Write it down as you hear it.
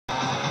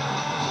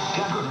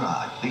Deco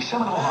Drive, the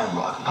Seminole Hard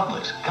Rock,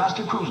 Publix,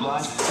 Costa Cruise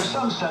Lines, the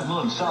Sun Sentinel,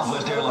 and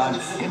Southwest Airlines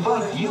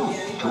invite you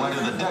to enter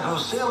the Deco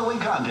Sail Away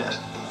Contest.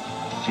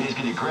 Geez,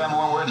 can you cram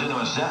more words into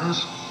a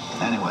sentence?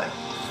 Anyway,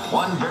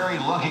 one very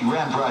lucky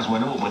grand prize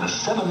winner will win a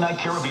 7-night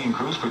Caribbean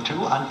cruise for 2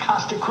 on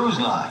Costa Cruise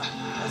Lines.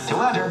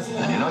 To enter,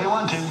 and you know you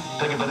want to,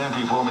 pick up an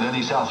entry form at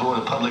any South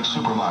Florida Publix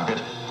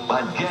supermarket,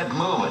 but get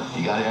moving.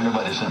 You got to enter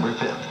by December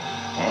 5th.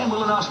 And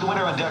we'll announce the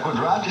winner on Deco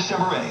Drive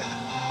December 8th.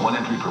 1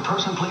 entry per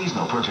person, please.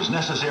 No purchase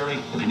necessary.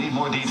 If you need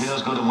more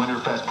details, go to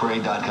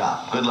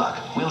winterfestparade.com. Good luck.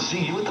 We'll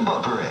see you at the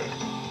boat parade.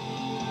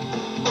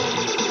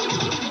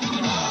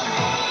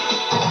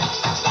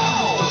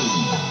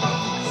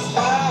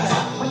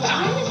 What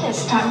time is it?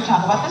 It's time to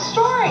talk about the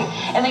story.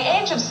 In the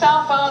age of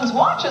cell phones,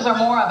 watches are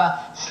more of a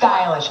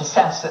stylish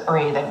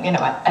accessory than,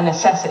 a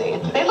necessity.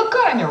 They look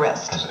good on your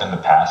wrist. In the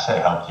past, they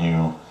helped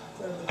you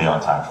be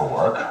on time for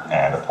work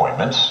and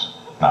appointments.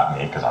 Not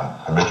me, because I'm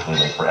habitually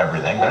late for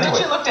everything. Well, but anyway,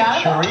 did you look down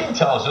at that? Shireen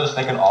tells us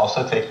they can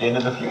also take you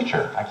into the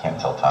future. I can't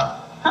tell time.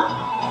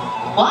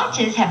 Huh?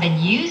 Watches have been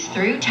used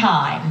through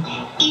time,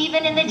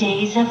 even in the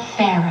days of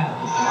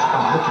pharaohs.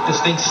 Oh, look at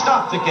this thing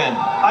stopped again.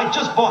 I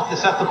just bought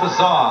this at the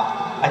bazaar.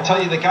 I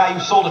tell you, the guy who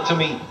sold it to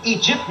me,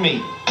 Egypt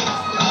me.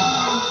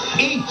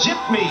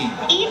 Egypt me.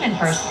 Even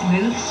for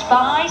smooth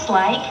spies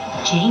like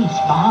James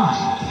Bond.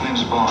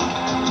 James Bond.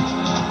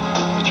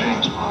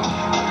 James Bond.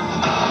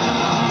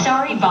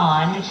 Sorry,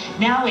 Bond.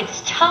 Now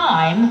it's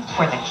time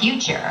for the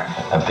future.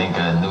 I think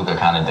Nuka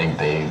kind of think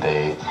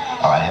they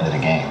are ahead of the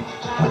game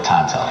with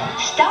time telling.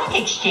 Stock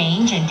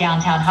Exchange in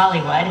downtown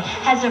Hollywood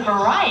has a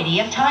variety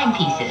of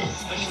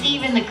timepieces.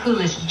 Even the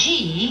coolest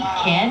G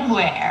can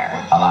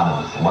wear. A lot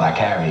of what I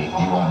carry,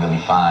 you won't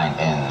really find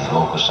in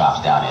local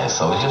shops down here.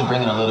 So it's just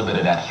bringing a little bit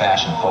of that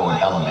fashion-forward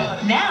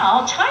element.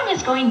 Now, time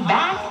is going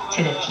back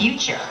to the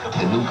future.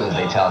 The Nukas,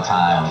 they tell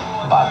time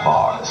by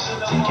bars.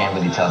 So you can't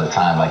really tell the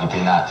time. Like if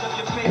you're not,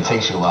 it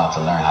takes you a while to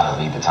learn how to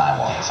read the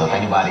time on it. So if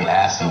anybody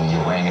asks you and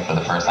you're wearing it for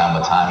the first time,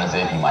 what time is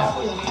it? You might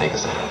take a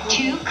second.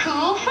 Too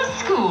cool for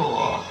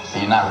school. So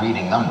you're not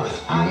reading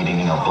numbers. You're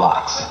reading,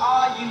 blocks.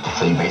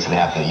 So you basically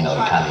have to,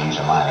 kind of use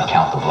your mind and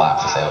count the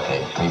blocks and say,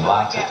 okay, 3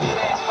 blocks or 3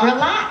 o'clock.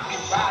 Relax.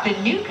 The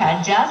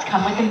Nuka does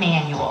come with a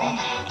manual.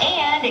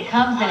 And it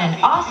comes in an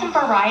awesome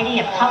variety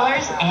of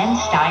colors and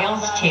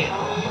styles too.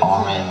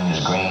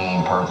 Orange,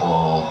 green,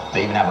 purple.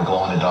 They even have a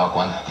glow-in-the-dark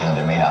one.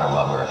 They're made out of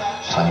rubber.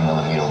 20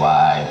 millimeter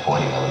wide,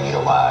 40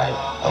 millimeter wide,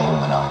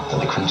 aluminum.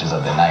 The Creatures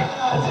of the Night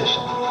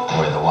edition,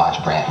 where the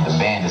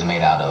band is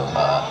made out of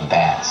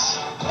bats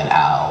and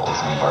owls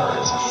and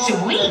birds.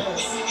 Sweet!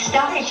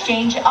 Stock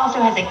Exchange also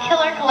has a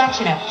killer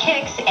collection of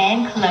kicks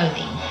and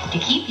clothing to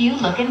keep you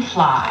looking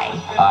fly.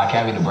 I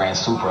carry the brand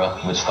Supra,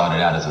 which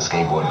started out as a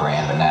skateboard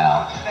brand, but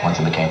now, once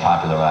it became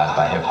popularized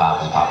by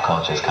hip-hop and pop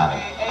culture, it's kind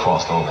of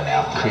crossed over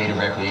now. Creative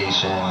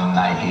Recreation,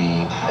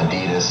 Nike,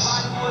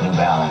 Adidas, New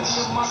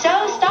Balance.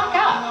 So stock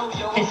up.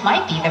 This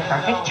might be the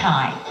perfect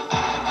time.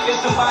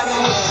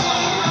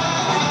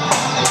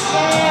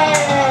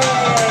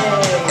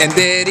 And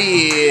there it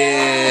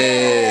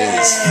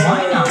is.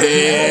 Why not?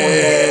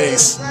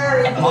 Peace.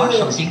 At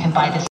Marshall's, you can buy this